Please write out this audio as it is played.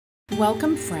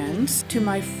Welcome, friends, to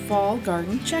my fall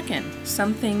garden check-in.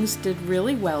 Some things did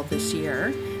really well this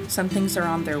year. Some things are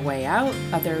on their way out,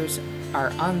 others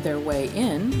are on their way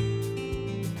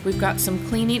in. We've got some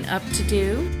cleaning up to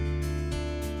do.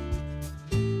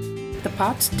 The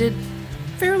pots did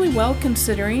fairly well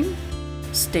considering.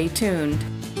 Stay tuned.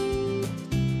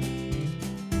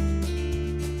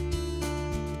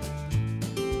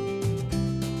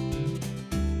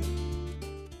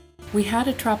 We had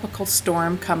a tropical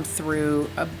storm come through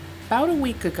about a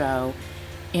week ago,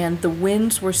 and the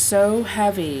winds were so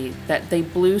heavy that they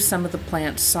blew some of the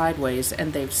plants sideways,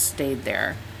 and they've stayed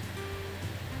there.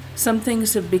 Some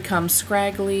things have become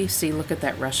scraggly. See, look at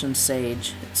that Russian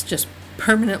sage. It's just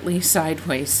permanently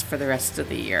sideways for the rest of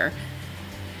the year.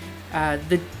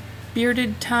 The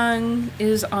bearded tongue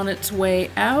is on its way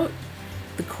out.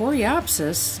 The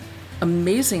coreopsis,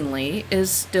 amazingly, is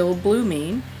still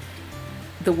blooming.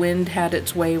 The wind had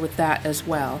its way with that as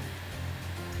well.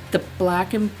 The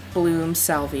black and bloom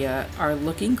salvia are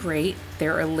looking great.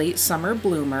 They're a late summer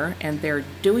bloomer, and they're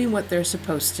doing what they're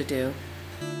supposed to do.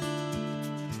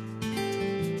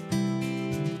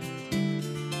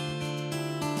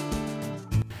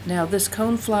 Now, this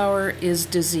coneflower is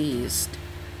diseased.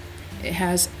 It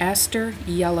has Aster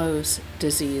Yellows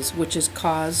Disease, which is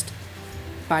caused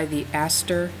by the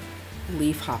aster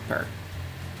leafhopper.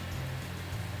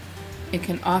 It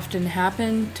can often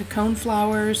happen to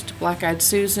coneflowers, to black-eyed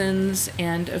Susans,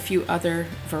 and a few other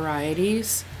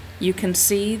varieties. You can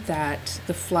see that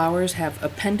the flowers have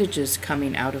appendages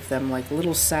coming out of them like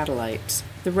little satellites.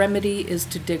 The remedy is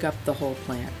to dig up the whole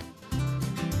plant.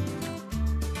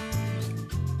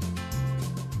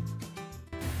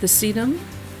 The sedum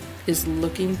is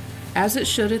looking as it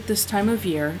should at this time of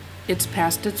year. It's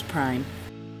past its prime.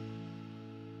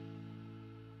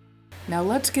 Now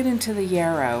let's get into the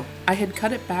yarrow. I had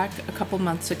cut it back a couple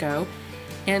months ago,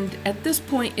 and at this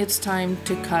point it's time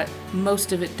to cut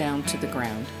most of it down to the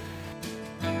ground.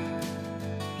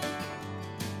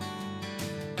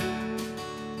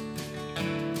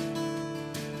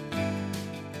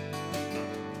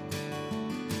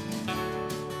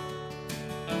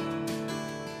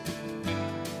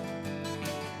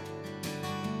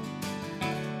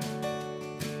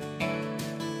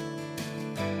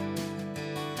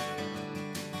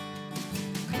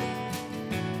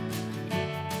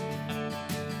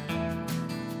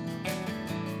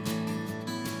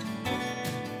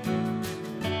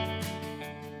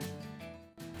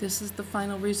 This is the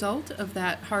final result of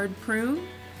that hard prune,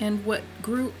 and what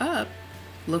grew up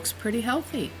looks pretty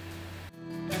healthy.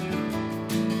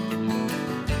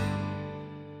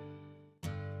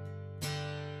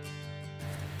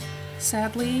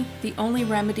 Sadly, the only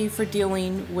remedy for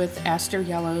dealing with Aster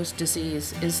Yellows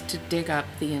Disease is to dig up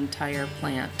the entire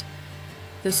plant.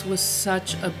 This was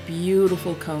such a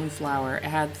beautiful coneflower. It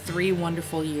had 3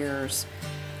 wonderful years.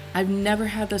 I've never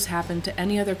had this happen to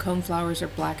any other coneflowers or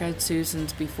black-eyed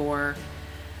Susans before.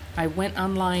 I went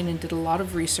online and did a lot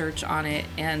of research on it,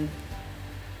 and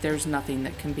there's nothing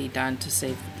that can be done to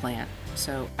save the plant,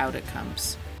 so out it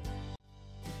comes.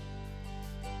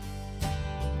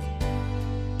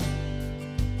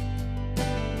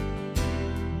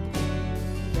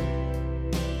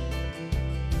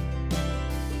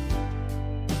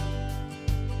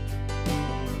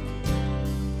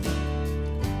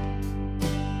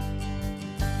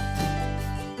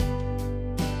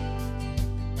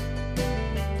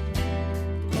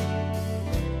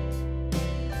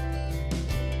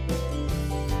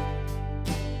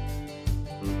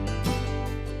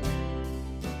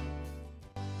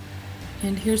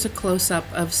 And here's a close-up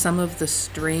of some of the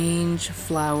strange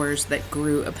flowers that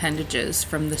grew appendages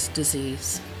from this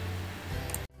disease.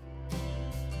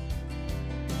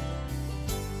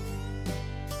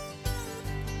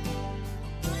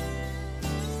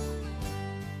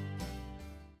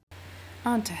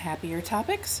 On to happier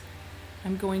topics.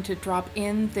 I'm going to drop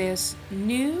in this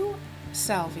new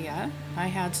salvia. I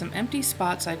had some empty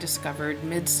spots I discovered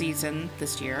mid-season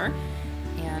this year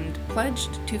and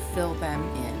pledged to fill them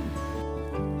in.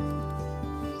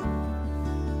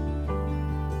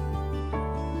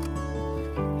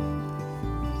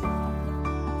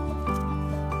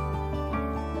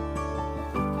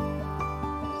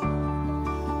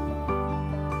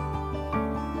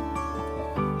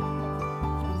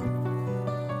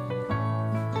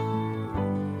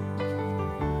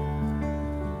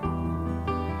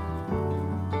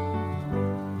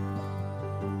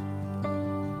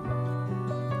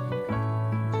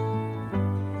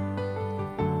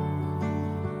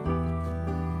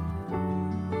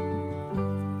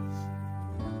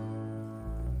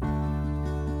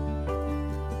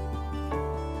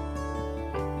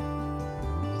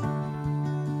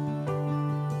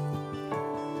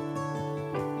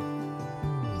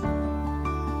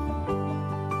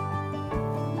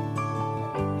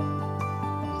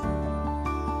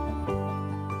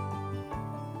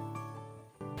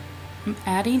 I'm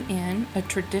adding in a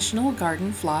traditional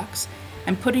garden phlox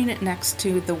and putting it next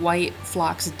to the white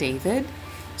phlox David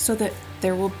so that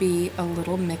there will be a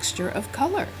little mixture of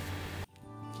color.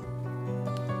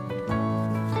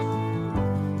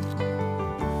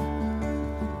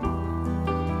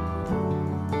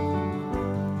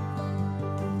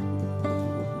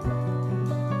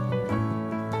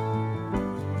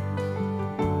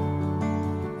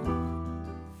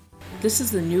 This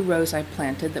is the new rose I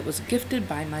planted that was gifted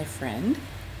by my friend.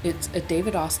 It's a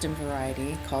David Austin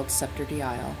variety called Scepter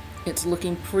d'Isle. It's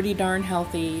looking pretty darn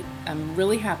healthy. I'm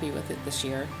really happy with it this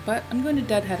year, but I'm going to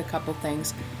deadhead a couple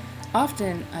things.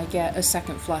 Often I get a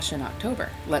second flush in October.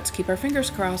 Let's keep our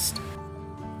fingers crossed.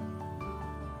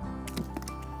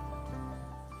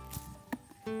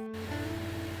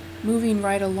 Moving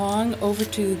right along over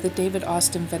to the David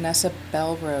Austin Vanessa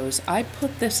Bell Rose. I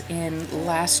put this in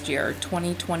last year,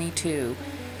 2022,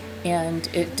 and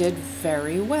it did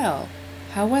very well.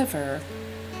 However,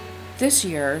 this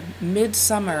year,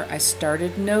 midsummer, I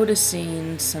started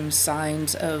noticing some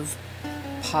signs of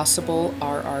possible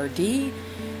RRD.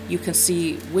 You can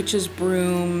see witch's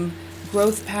broom,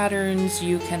 growth patterns.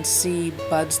 You can see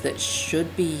buds that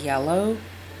should be yellow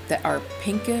that are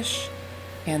pinkish,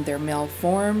 and they're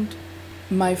malformed.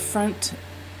 My front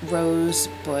rose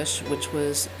bush, which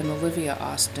was an Olivia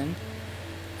Austin,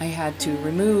 I had to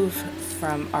remove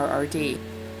from RRD.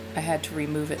 I had to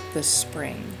remove it this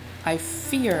spring. I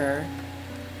fear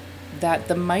that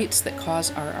the mites that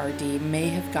cause RRD may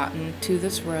have gotten to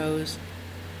this rose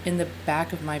in the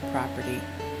back of my property.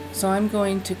 So I'm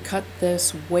going to cut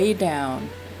this way down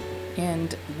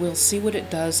and we'll see what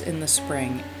it does in the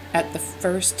spring. At the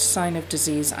first sign of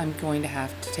disease, I'm going to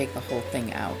have to take the whole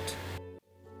thing out.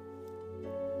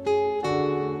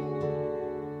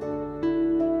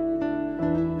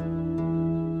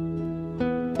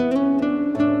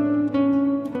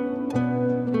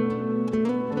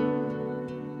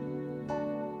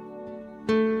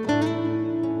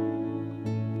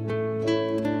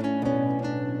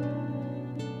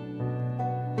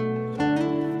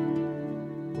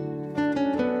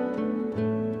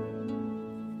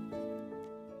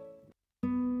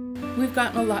 We've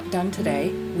gotten a lot done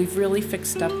today. We've really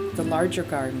fixed up the larger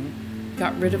garden,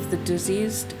 got rid of the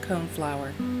diseased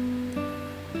coneflower.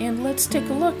 And let's take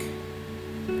a look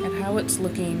at how it's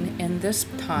looking in this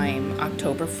time,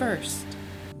 October 1st.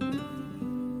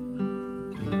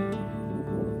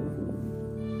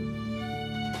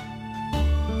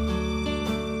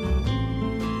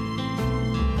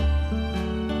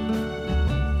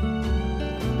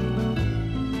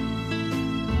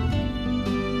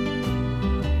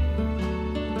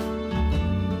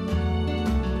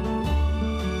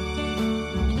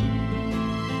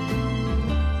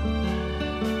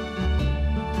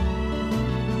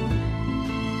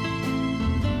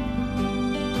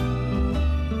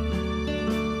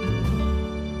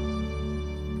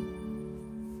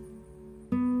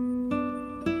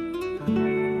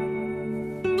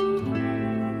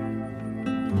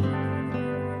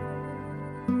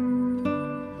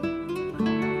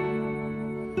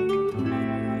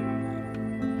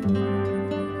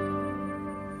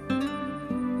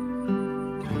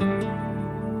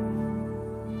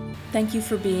 Thank you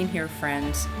for being here,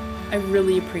 friends. I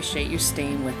really appreciate you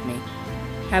staying with me.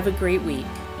 Have a great week.